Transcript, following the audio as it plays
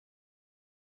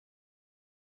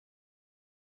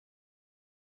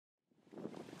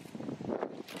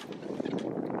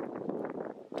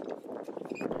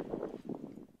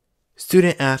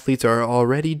Student athletes are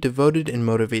already devoted and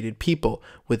motivated people.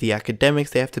 With the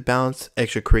academics, they have to balance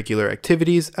extracurricular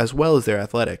activities as well as their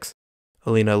athletics.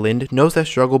 Alena Lind knows that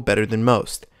struggle better than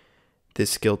most. This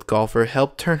skilled golfer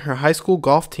helped turn her high school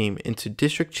golf team into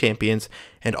district champions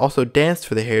and also danced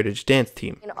for the Heritage Dance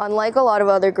Team. Unlike a lot of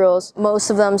other girls, most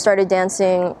of them started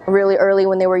dancing really early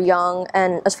when they were young,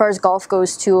 and as far as golf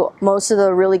goes too, most of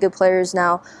the really good players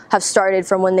now have started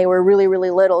from when they were really, really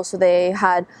little, so they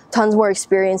had tons more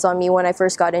experience on me when I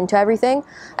first got into everything,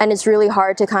 and it's really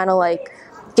hard to kind of like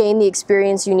gain the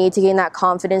experience you need to gain that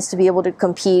confidence to be able to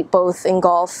compete both in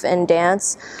golf and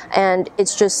dance. And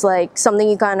it's just like something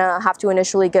you kind of have to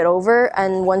initially get over,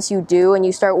 and once you do and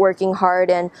you start working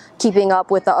hard and keeping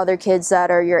up with the other kids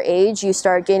that are your age, you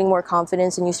start gaining more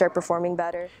confidence and you start performing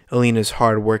better. Alena's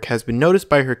hard work has been noticed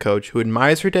by her coach, who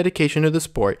admires her dedication to the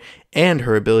sport and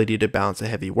her ability to balance a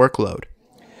heavy workload.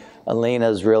 Alena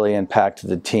has really impacted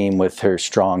the team with her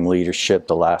strong leadership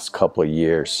the last couple of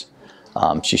years.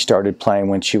 She started playing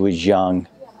when she was young.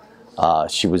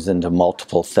 She was into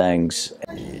multiple things.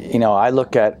 You know, I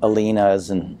look at Alena as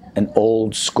an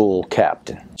old school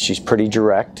captain. She's pretty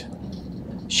direct.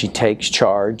 She takes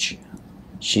charge.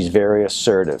 She's very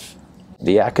assertive.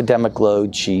 The academic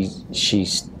load she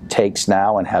takes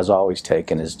now and has always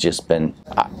taken has just been,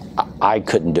 I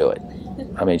couldn't do it.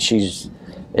 I mean,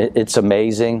 it's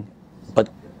amazing, but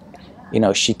you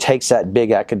know, she takes that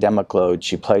big academic load.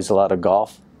 She plays a lot of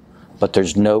golf. But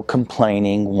there's no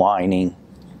complaining, whining,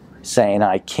 saying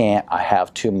I can't, I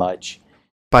have too much.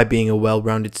 By being a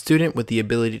well-rounded student with the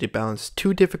ability to balance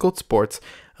two difficult sports,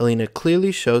 Alena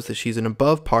clearly shows that she's an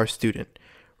above-par student.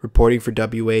 Reporting for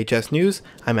WAHS News,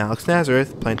 I'm Alex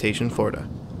Nazareth, Plantation, Florida.